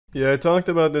Yeah, I talked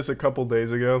about this a couple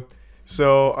days ago.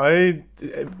 So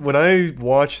when I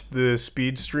watched the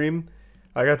speed stream,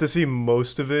 I got to see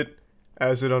most of it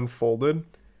as it unfolded.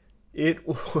 It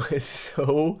was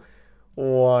so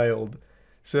wild.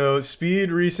 So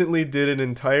Speed recently did an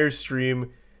entire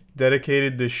stream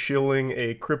dedicated to shilling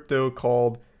a crypto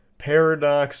called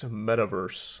Paradox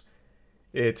Metaverse.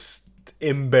 It's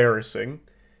embarrassing.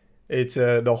 It's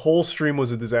the whole stream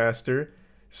was a disaster.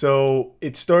 So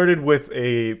it started with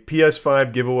a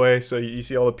PS5 giveaway. So you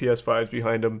see all the PS5s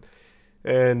behind him,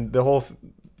 and the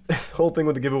whole thing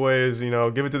with the giveaway is,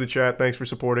 give it to the chat. Thanks for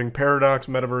supporting Paradox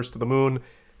Metaverse to the moon.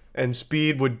 And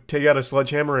Speed would take out a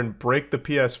sledgehammer and break the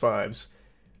PS5s,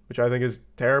 which I think is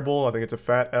terrible. I think it's a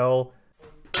fat L.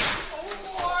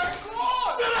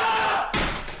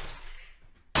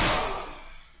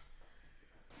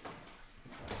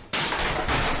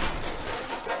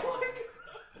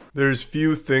 There's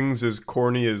few things as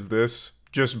corny as this,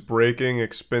 just breaking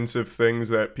expensive things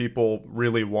that people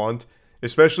really want,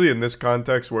 especially in this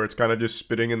context where it's kind of just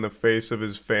spitting in the face of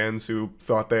his fans who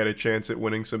thought they had a chance at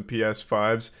winning some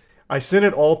PS5s. I sent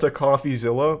it all to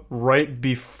CoffeeZilla right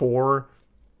before,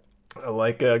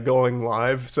 going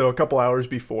live, so a couple hours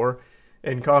before,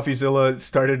 and CoffeeZilla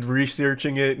started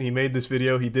researching it, and he made this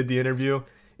video, he did the interview.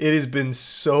 It has been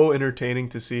so entertaining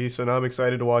to see, so now I'm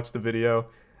excited to watch the video.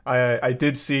 I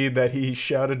did see that he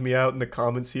shouted me out in the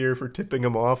comments here for tipping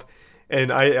him off,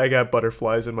 and I got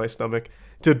butterflies in my stomach.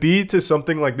 To be to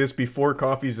something like this before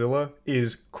CoffeeZilla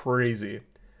is crazy.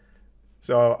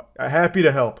 So, happy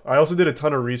to help. I also did a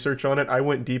ton of research on it. I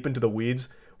went deep into the weeds.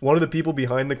 One of the people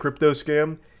behind the crypto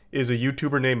scam is a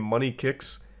YouTuber named Money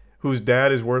Kicks, whose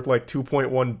dad is worth like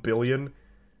 2.1 billion.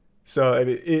 So, I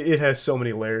mean, it has so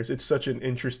many layers. It's such an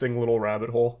interesting little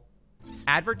rabbit hole.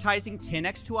 Advertising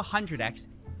 10x to 100x,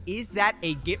 is that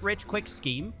a get-rich-quick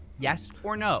scheme? Yes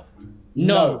or no?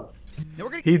 No.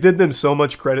 He did them so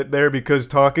much credit there because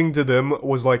talking to them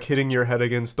was like hitting your head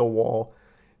against a wall.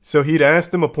 So he'd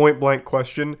ask them a point-blank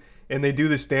question, and they do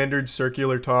the standard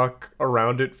circular talk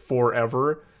around it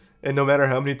forever. And no matter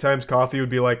how many times Coffee would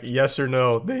be like, yes or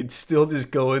no, they'd still just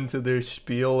go into their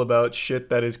spiel about shit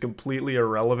that is completely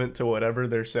irrelevant to whatever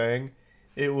they're saying.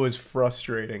 It was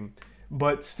frustrating,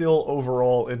 but still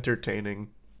overall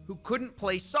entertaining. Who couldn't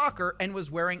play soccer and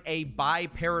was wearing a Buy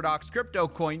Paradox Crypto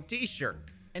Coin t-shirt.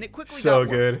 And it quickly So got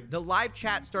worse. good. The live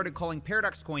chat started calling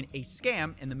Paradox Coin a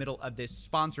scam in the middle of this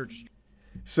sponsored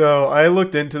So I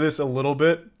looked into this a little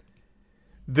bit.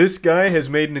 This guy has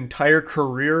made an entire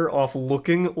career off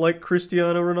looking like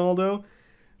Cristiano Ronaldo.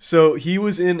 So he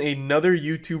was in another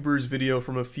YouTuber's video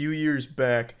from a few years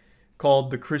back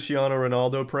called the Cristiano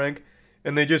Ronaldo prank,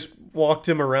 and they just walked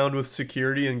him around with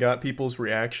security and got people's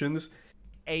reactions.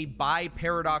 a Buy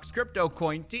Paradox Crypto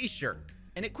Coin t-shirt.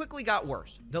 And it quickly got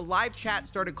worse. The live chat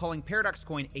started calling Paradox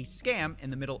Coin a scam in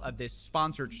the middle of this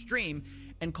sponsored stream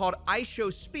and called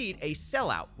IShowSpeed a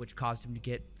sellout, which caused him to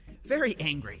get very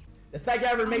angry. The fact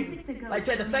y'all ever make me, like,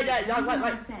 Chad, the fact that y'all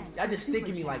y'all just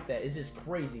sticking me like that is just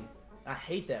crazy. I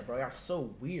hate that, bro. Y'all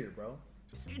so weird, bro.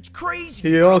 It's crazy.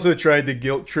 He also tried to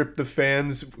guilt trip the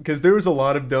fans because there was a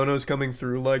lot of donos coming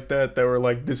through like that were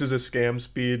like, this is a scam,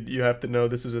 Speed. You have to know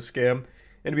this is a scam.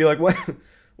 And be like, why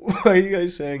are you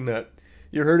guys saying that?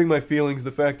 You're hurting my feelings.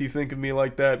 The fact you think of me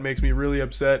like that makes me really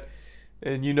upset.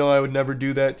 And you know I would never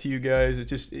do that to you guys. It's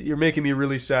just, you're making me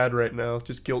really sad right now.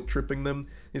 Just guilt tripping them.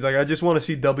 He's like, I just want to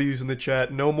see W's in the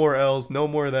chat. No more L's. No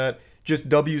more of that. Just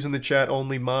W's in the chat.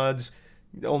 Only mods.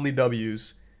 Only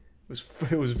W's.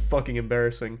 It was fucking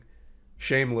embarrassing.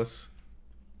 Shameless.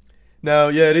 Now,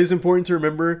 yeah, it is important to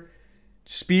remember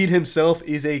Speed himself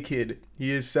is a kid.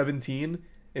 He is 17,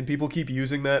 and people keep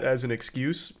using that as an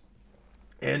excuse.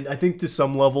 And I think to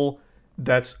some level,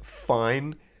 that's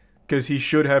fine, because he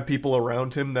should have people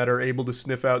around him that are able to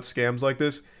sniff out scams like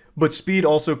this. But Speed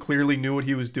also clearly knew what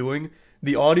he was doing.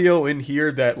 The audio in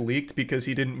here that leaked because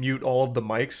he didn't mute all of the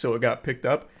mics so it got picked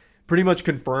up pretty much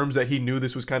confirms that he knew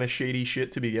this was kind of shady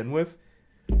shit to begin with.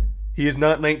 He is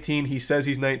not 19. He says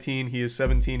he's 19. He is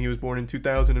 17. He was born in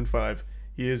 2005.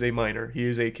 He is a minor. He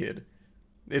is a kid.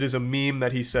 It is a meme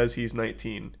that he says he's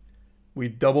 19. We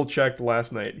double checked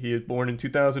last night. He is born in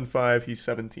 2005. He's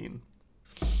 17.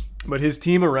 But his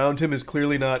team around him is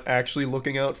clearly not actually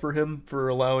looking out for him, for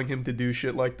allowing him to do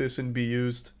shit like this and be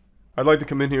used. I'd like to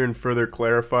come in here and further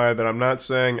clarify that I'm not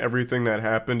saying everything that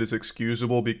happened is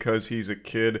excusable because he's a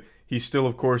kid. he still,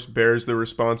 of course, bears the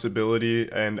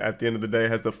responsibility and at the end of the day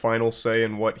has the final say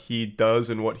in what he does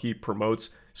and what he promotes.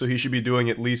 So he should be doing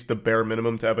at least the bare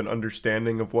minimum to have an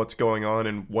understanding of what's going on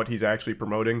and what he's actually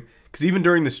promoting. Because even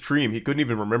during the stream, he couldn't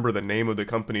even remember the name of the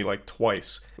company like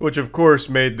twice. Which of course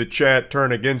made the chat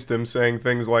turn against him, saying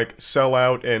things like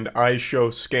sellout and I show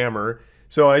scammer.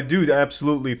 So I do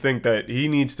absolutely think that he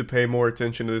needs to pay more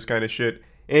attention to this kind of shit.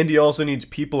 And he also needs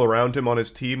people around him on his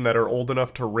team that are old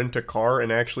enough to rent a car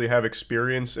and actually have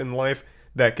experience in life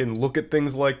that can look at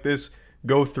things like this,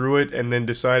 go through it, and then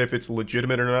decide if it's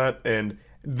legitimate or not, and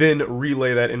then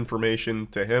relay that information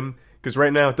to him. Because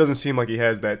right now, it doesn't seem like he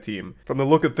has that team. From the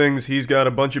look of things, he's got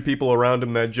a bunch of people around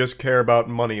him that just care about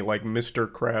money, like Mr.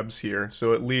 Krabs here.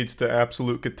 So it leads to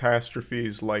absolute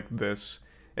catastrophes like this.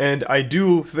 And I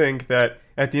do think that,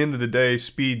 at the end of the day,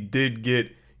 Speed did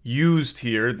get used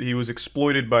here. He was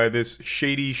exploited by this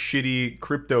shady, shitty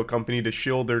crypto company to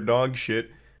shill their dog shit.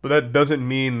 But that doesn't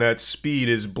mean that Speed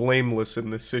is blameless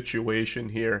in this situation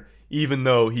here, even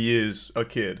though he is a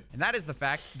kid. And that is the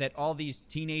fact that all these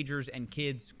teenagers and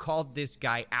kids called this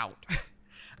guy out.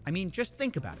 I mean, just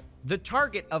think about it. The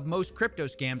target of most crypto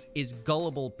scams is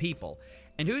gullible people.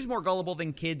 And who's more gullible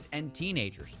than kids and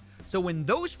teenagers? So when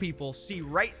those people see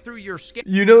right through your scam...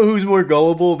 You know who's more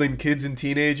gullible than kids and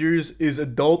teenagers? Is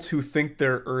adults who think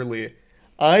they're early.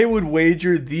 I would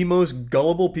wager the most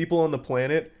gullible people on the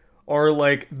planet are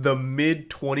like the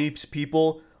mid-20s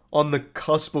people on the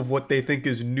cusp of what they think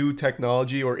is new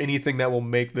technology or anything that will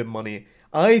make them money.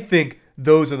 I think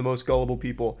those are the most gullible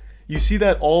people. You see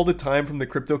that all the time from the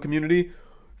crypto community.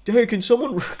 Hey, can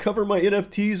someone recover my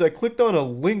NFTs? I clicked on a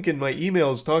link in my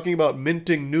emails talking about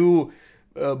minting new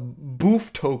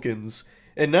boof tokens,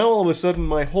 and now all of a sudden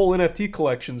my whole NFT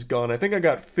collection's gone. I think I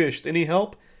got fished. Any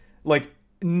help? Like,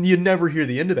 you never hear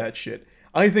the end of that shit.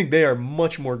 I think they are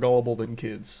much more gullible than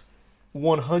kids.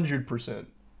 100%.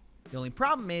 The only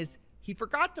problem is, he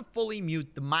forgot to fully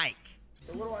mute the mic.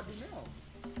 So what do I do now?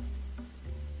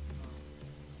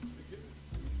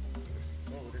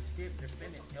 Oh, they're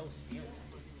spending LCM.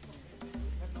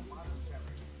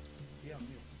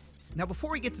 Now,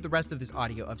 before we get to the rest of this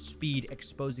audio of Speed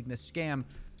exposing the scam,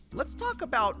 let's talk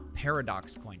about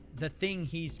Paradox Coin, the thing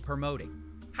he's promoting.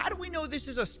 How do we know this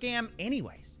is a scam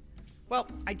anyways? Well,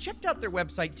 I checked out their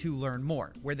website to learn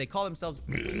more, where they call themselves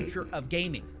the future of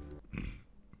gaming.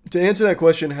 To answer that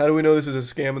question, how do we know this is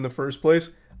a scam in the first place?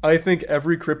 I think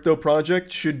every crypto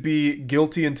project should be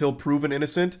guilty until proven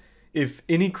innocent. If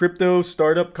any crypto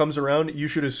startup comes around, you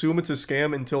should assume it's a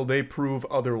scam until they prove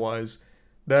otherwise.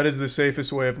 That is the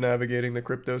safest way of navigating the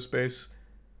crypto space.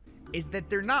 Is that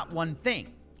they're not one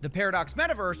thing. The Paradox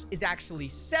Metaverse is actually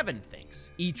 7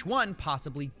 things, each one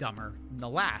possibly dumber than the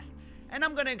last. And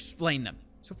I'm going to explain them.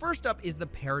 So first up is the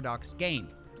Paradox game,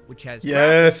 which has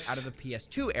graphics out of the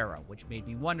PS2 era, which made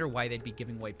me wonder why they'd be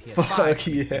giving away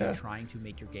PS5 and trying to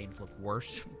make your games look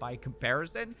worse by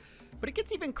comparison. But it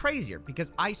gets even crazier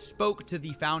because I spoke to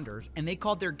the founders and they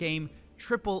called their game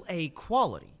AAA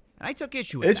quality. And I took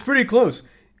issue with It's pretty close.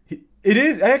 It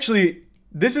is actually,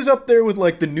 this is up there with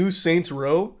like the new Saints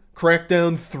Row,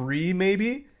 Crackdown 3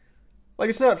 maybe? Like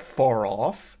it's not far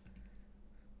off.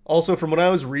 Also, from what I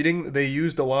was reading, they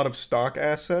used a lot of stock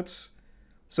assets.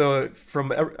 So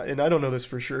and I don't know this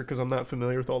for sure because I'm not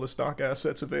familiar with all the stock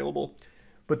assets available.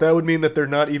 But that would mean that they're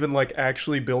not even like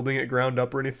actually building it ground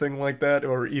up or anything like that,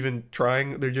 or even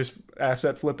trying. They're just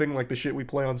asset flipping like the shit we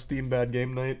play on Steam Bad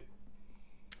Game Night.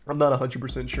 I'm not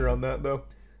 100% sure on that though.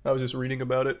 I was just reading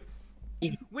about it.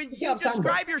 When you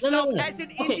describe yourself as an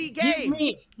indie game.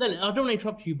 I don't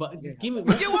interrupt you, but just give me.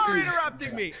 You are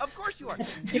interrupting me. Of course you are.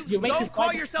 You don't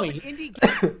call yourself an indie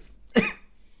game.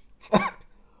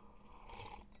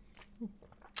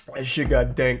 That shit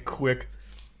got dank quick.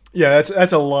 Yeah,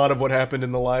 that's a lot of what happened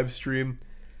in the live stream.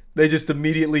 They just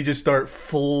immediately just start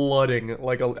flooding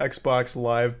like an Xbox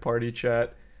Live party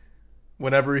chat.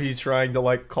 Whenever he's trying to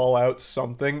like call out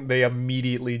something, they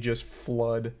immediately just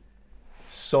flood.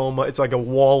 So much, it's like a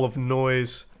wall of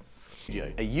noise.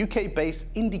 A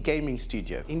UK-based indie gaming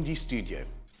studio, Indie Studio.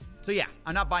 So yeah,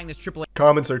 I'm not buying this AAA.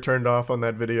 Comments are turned off on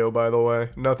that video, by the way.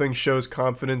 Nothing shows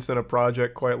confidence in a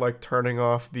project quite like turning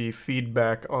off the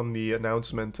feedback on the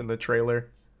announcement in the trailer.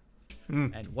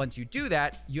 And once you do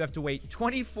that, you have to wait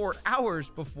 24 hours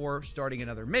before starting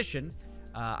another mission.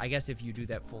 I guess if you do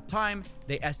that full time,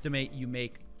 they estimate you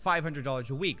make $500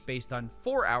 a week based on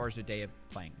 4 hours a day of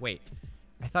playing. Wait,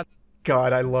 I thought...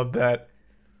 God, I love that.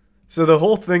 So the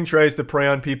whole thing tries to prey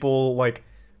on people, like,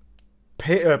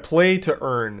 play to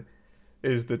earn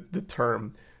is the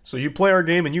term. So you play our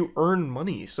game and you earn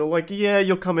money. So, like, yeah,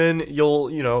 you'll come in,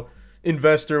 you'll, you know,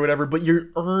 investor or whatever, but you're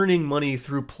earning money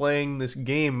through playing this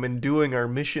game and doing our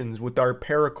missions with our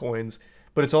paracoins.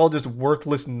 But it's all just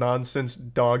worthless nonsense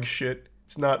dog shit.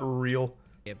 It's not real.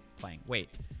 Playing. Wait,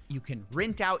 you can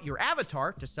rent out your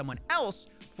avatar to someone else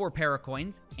for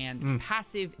paracoins and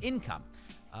passive income.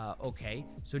 Okay,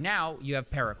 so now you have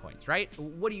paracoins, right?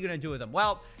 What are you gonna do with them?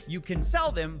 Well, you can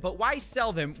sell them, but why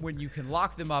sell them when you can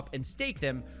lock them up and stake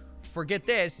them? Forget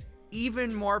this,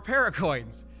 even more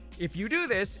paracoins. If you do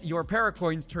this, your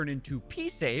paracoins turn into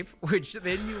P-Save, which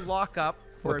then you lock up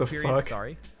for a period. Fuck?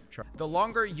 Sorry. The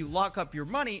longer you lock up your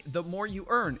money, the more you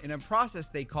earn in a process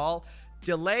they call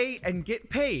delay and get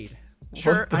paid.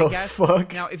 Sure, What the I guess.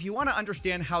 fuck? Now, if you want to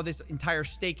understand how this entire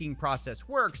staking process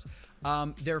works,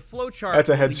 their flowchart That's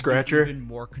a head leaves you scratcher. even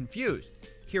more confused.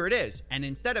 Here it is. And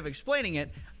instead of explaining it,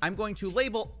 I'm going to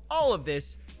label all of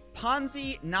this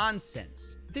Ponzi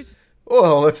nonsense. This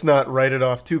Well, let's not write it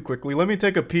off too quickly. Let me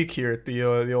take a peek here at the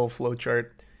old flowchart.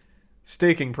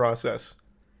 Staking process.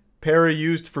 Para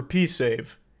used for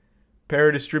P-Save.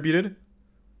 Para distributed.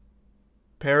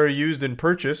 Para used in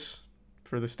purchase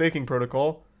for the staking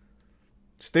protocol.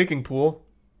 Staking pool,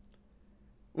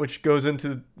 which goes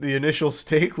into the initial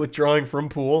stake withdrawing from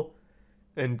pool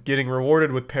and getting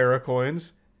rewarded with para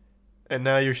coins. And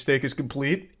now your stake is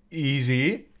complete.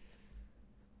 Easy.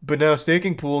 But now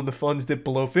staking pool and the funds dip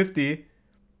below 50.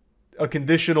 A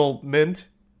conditional mint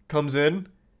comes in.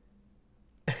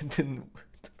 And then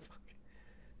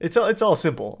it's all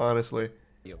simple, honestly.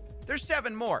 There's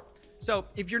 7 more. So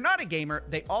if you're not a gamer,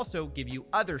 they also give you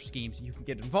other schemes you can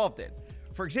get involved in.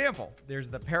 For example, there's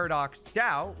the Paradox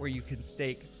DAO, where you can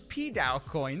stake PDAO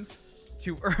coins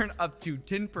to earn up to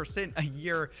 10% a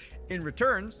year in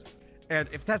returns. And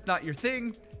if that's not your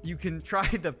thing, you can try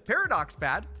the Paradox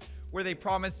Pad, where they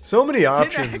promise So many 10x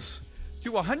options.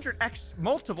 to 100x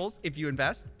multiples if you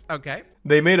invest. Okay.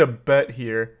 They made a bet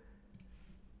here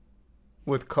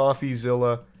with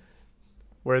CoffeeZilla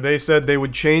where they said they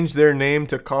would change their name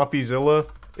to CoffeeZilla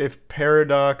if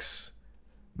Paradox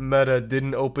Meta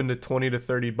didn't open to 20 to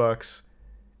 30 bucks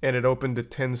and it opened to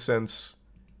 10 cents.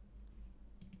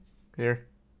 Here.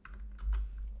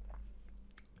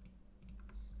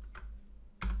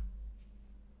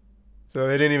 So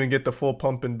they didn't even get the full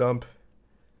pump and dump.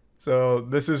 So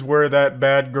this is where that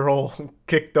bad girl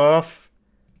kicked off.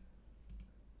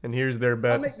 And here's their I'll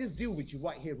bet. make this deal with you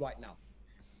right here, right now.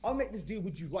 I'll make this deal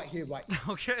with you right here, right now.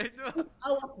 Okay.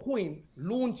 Our coin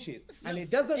launches and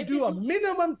it doesn't do a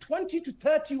minimum 20 to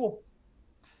 30 or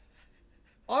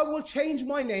I will change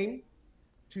my name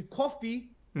to Coffee.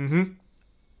 Mm-hmm.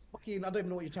 Fucking, I don't even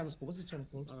know what your channel's called. What's the channel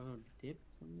called? Dip?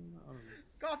 I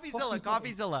don't know.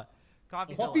 CoffeeZilla.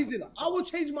 CoffeeZilla. I will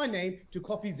change my name to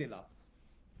CoffeeZilla.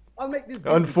 I'll make this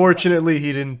deal. Unfortunately,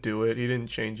 he didn't do it. He didn't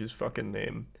change his fucking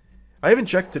name. I haven't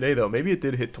checked today, though. Maybe it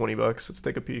did hit 20 bucks. Let's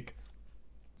take a peek.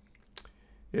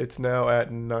 It's now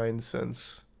at 9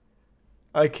 cents.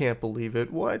 I can't believe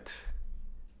it. What?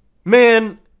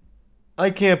 Man, I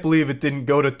can't believe it didn't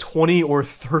go to $20 or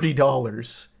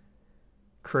 $30.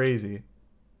 Crazy.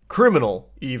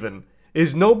 Criminal, even.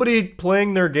 Is nobody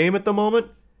playing their game at the moment?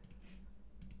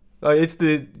 It's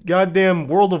the goddamn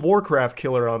World of Warcraft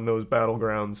killer on those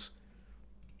battlegrounds.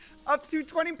 Up to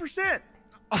 20%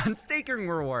 on staking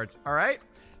rewards, all right?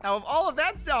 Now, if all of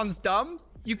that sounds dumb,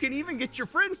 you can even get your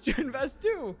friends to invest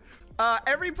too.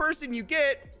 Every person you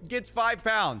get gets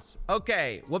 £5.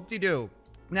 Okay, whoop-de-doo.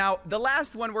 Now, the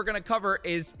last one we're gonna cover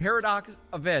is Paradox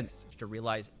Events, which to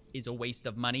realize is a waste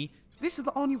of money. This is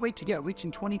the only way to get rich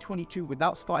in 2022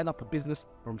 without starting up a business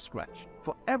from scratch.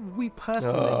 For every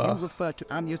person that you refer to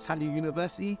Amyotali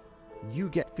University, you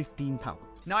get £15.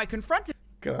 Now, I confronted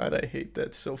God, I hate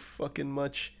that so fucking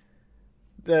much.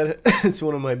 That it's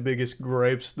one of my biggest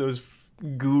gripes, those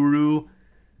guru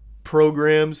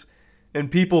programs. And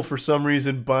people, for some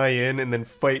reason, buy in and then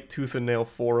fight tooth and nail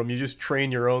for them. You just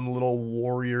train your own little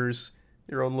warriors,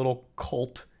 your own little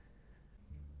cult.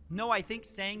 No, I think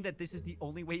saying that this is the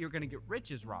only way you're gonna get rich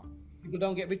is wrong. People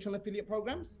don't get rich on affiliate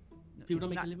programs? People don't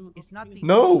make a living with It's not the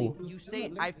No. only, you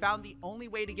say I found the only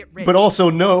way to get rich. But also,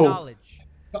 no. Knowledge.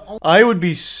 I would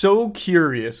be so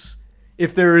curious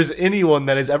if there is anyone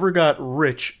that has ever got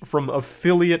rich from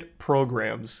affiliate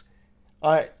programs.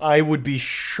 I would be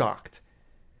shocked.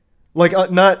 Like,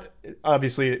 not,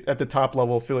 obviously, at the top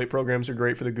level, affiliate programs are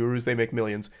great for the gurus. They make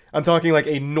millions. I'm talking like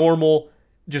a normal,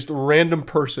 just random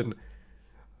person.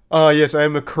 Yes, I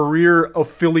am a career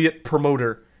affiliate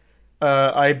promoter.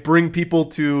 I bring people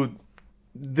to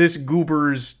this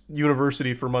goober's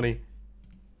university for money.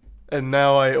 And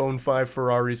now I own 5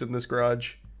 Ferraris in this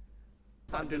garage.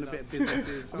 time doing a bit of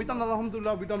businesses. We done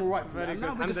alhamdulillah, we done all right. Very good.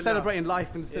 Now we're just celebrating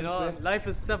life in the sense. You know, life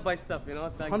is step by step. You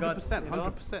know, thank God. 100%,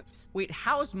 100%. Wait,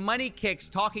 how's Money Kicks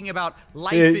talking about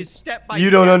life is step by step? You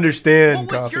don't understand,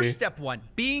 What was your Coffee. step one?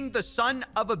 Being the son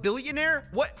of a billionaire?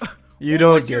 What? You what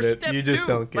don't was your get it. step You just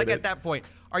two? don't get like it. at that point,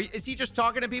 is he just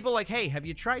talking to people like, hey, have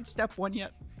you tried step one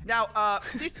yet? Now,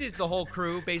 this is the whole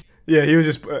crew. Yeah, he was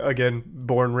just, again,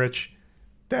 born rich.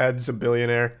 Dad's a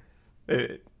billionaire.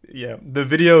 Yeah, the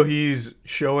video he's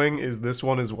showing is this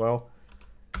one as well.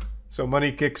 So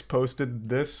Money Kicks posted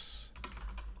this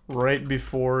right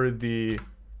before the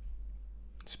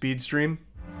speed stream.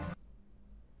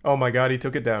 Oh my god, he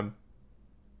took it down.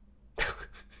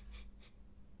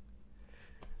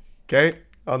 Okay,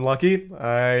 unlucky.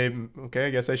 Okay, I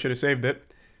guess I should have saved it.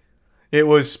 It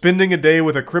was spending a day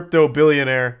with a crypto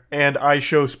billionaire and I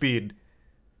show speed.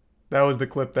 That was the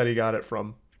clip that he got it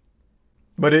from.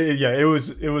 But yeah, it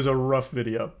was a rough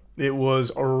video. It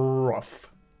was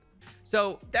rough.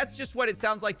 So that's just what it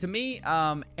sounds like to me,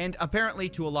 and apparently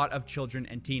to a lot of children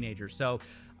and teenagers. So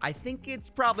I think it's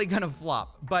probably gonna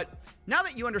flop. But now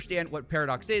that you understand what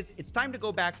Paradox is, it's time to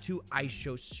go back to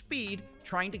IShowSpeed,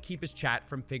 trying to keep his chat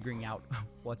from figuring out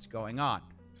what's going on.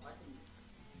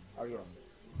 Oh, yeah.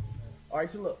 All right,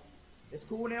 so look, it's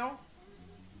cool now.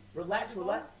 Relax. Yo,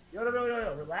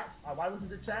 relax. Why listen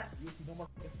to the chat? You see no more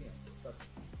scams.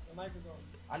 The mic is on.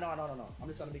 I know. I'm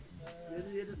just trying to make.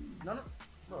 No,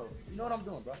 bro. You know what I'm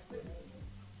doing, bro.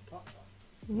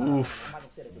 Oof. I'm not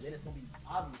gonna say that, but then it's gonna be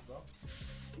obvious, bro.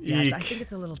 Yeah, I think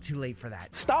it's a little too late for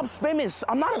that. Stop spamming.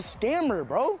 I'm not a scammer,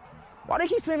 bro. Why do you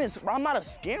keep spamming? Bro, I'm not a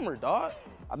scammer, dog.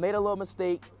 I made a little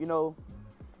mistake, you know,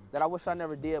 that I wish I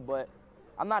never did, but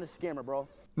I'm not a scammer, bro.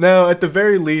 Now, at the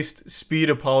very least, Speed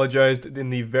apologized in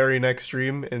the very next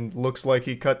stream and looks like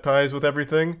he cut ties with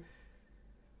everything.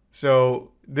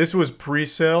 So, this was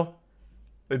pre-sale.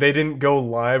 They didn't go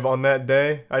live on that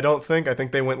day, I don't think. I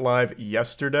think they went live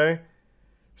yesterday.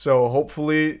 So,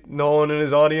 hopefully, no one in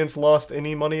his audience lost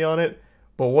any money on it.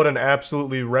 But what an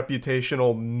absolutely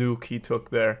reputational nuke he took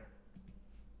there.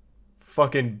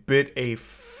 Fucking bit a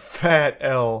fat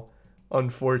L,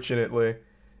 unfortunately.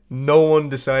 No one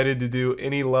decided to do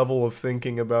any level of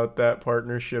thinking about that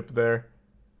partnership there.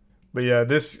 But yeah,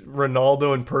 this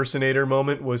Ronaldo impersonator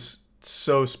moment was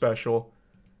so special.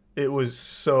 It was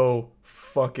so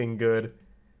fucking good.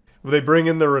 They bring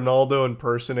in the Ronaldo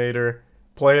impersonator,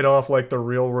 play it off like the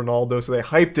real Ronaldo, so they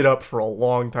hyped it up for a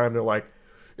long time. They're like,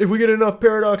 if we get enough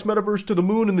Paradox Metaverse to the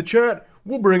moon in the chat,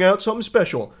 we'll bring out something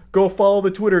special. Go follow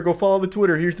the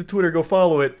Twitter, here's the Twitter, go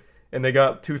follow it. And they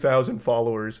got 2,000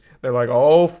 followers. They're like,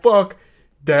 oh fuck,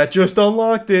 that just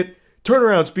unlocked it. Turn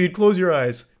around, Speed, close your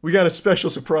eyes. We got a special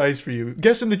surprise for you.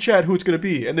 Guess in the chat who it's gonna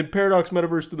be. And then Paradox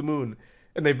Metaverse to the moon.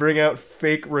 And they bring out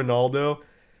fake Ronaldo.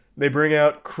 They bring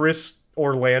out Chris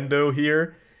Orlando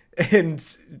here. And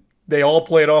they all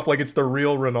play it off like it's the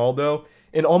real Ronaldo.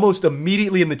 And almost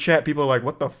immediately in the chat, people are like,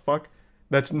 what the fuck?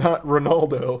 That's not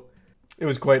Ronaldo. It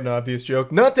was quite an obvious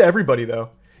joke. Not to everybody,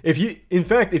 though. In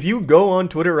fact, if you go on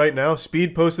Twitter right now,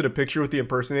 Speed posted a picture with the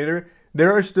impersonator.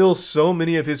 There are still so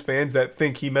many of his fans that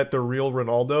think he met the real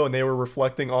Ronaldo, and they were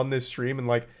reflecting on this stream, and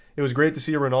like, it was great to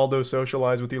see Ronaldo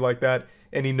socialize with you like that,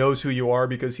 and he knows who you are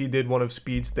because he did one of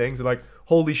Speed's things. They're like,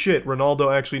 holy shit,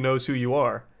 Ronaldo actually knows who you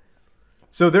are.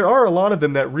 So there are a lot of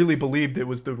them that really believed it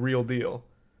was the real deal.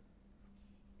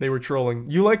 They were trolling.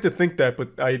 You like to think that,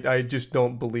 but I just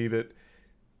don't believe it.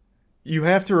 You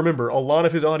have to remember, a lot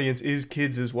of his audience is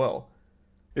kids as well.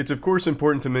 It's of course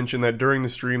important to mention that during the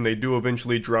stream they do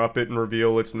eventually drop it and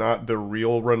reveal it's not the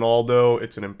real Ronaldo,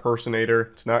 it's an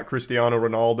impersonator. It's not Cristiano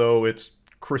Ronaldo, it's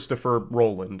Christopher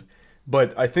Rowland.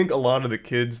 But I think a lot of the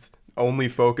kids only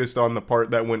focused on the part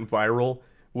that went viral,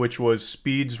 which was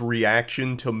Speed's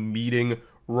reaction to meeting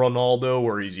Ronaldo,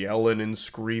 where he's yelling and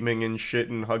screaming and shit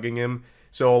and hugging him.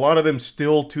 So a lot of them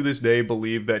still, to this day,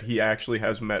 believe that he actually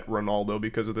has met Ronaldo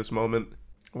because of this moment.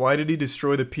 Why did he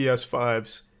destroy the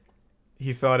PS5s?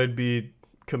 He thought it'd be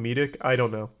comedic? I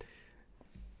don't know.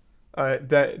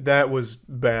 That was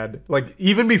bad. Like,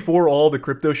 even before all the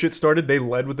crypto shit started, they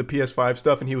led with the PS5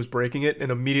 stuff and he was breaking it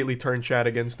and immediately turned chat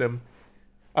against him.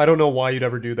 I don't know why you'd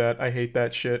ever do that. I hate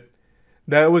that shit.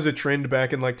 That was a trend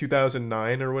back in like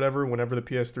 2009 or whatever, whenever the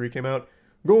PS3 came out.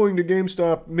 Going to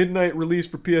GameStop, midnight release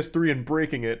for PS3 and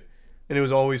breaking it. And it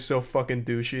was always so fucking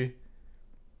douchey.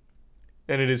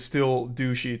 And it is still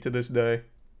douchey to this day.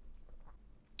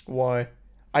 Why?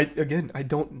 I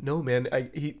don't know, man.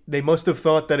 They must have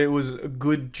thought that it was a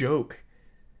good joke.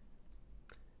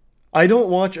 I don't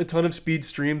watch a ton of Speed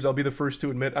streams, I'll be the first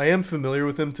to admit. I am familiar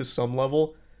with him to some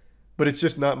level. but it's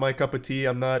just not my cup of tea.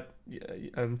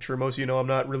 I'm sure most of you know I'm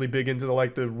not really big into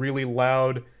the really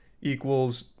loud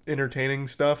equals entertaining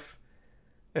stuff,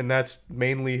 and that's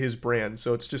mainly his brand,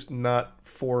 so it's just not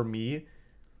for me.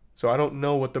 So I don't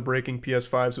know what the breaking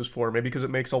PS5s was for. Maybe because it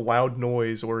makes a loud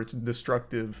noise, or it's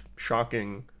destructive,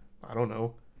 shocking. I don't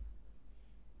know.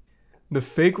 The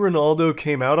fake Ronaldo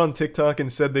came out on TikTok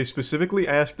and said they specifically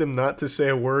asked him not to say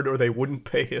a word or they wouldn't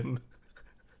pay him.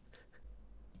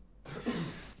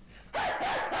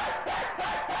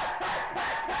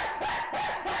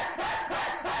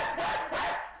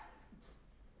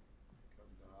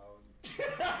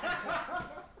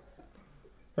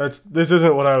 This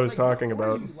isn't what I was talking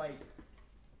about.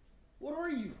 What are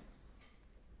you?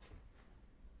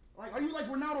 Like, are you like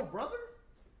Ronaldo, brother?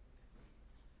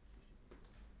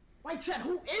 Like, chat,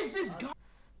 who is this guy?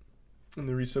 And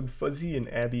the resub Fuzzy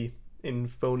and Abby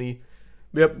and Phony.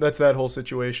 Yep, that's that whole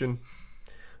situation.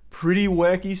 Pretty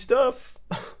wacky stuff.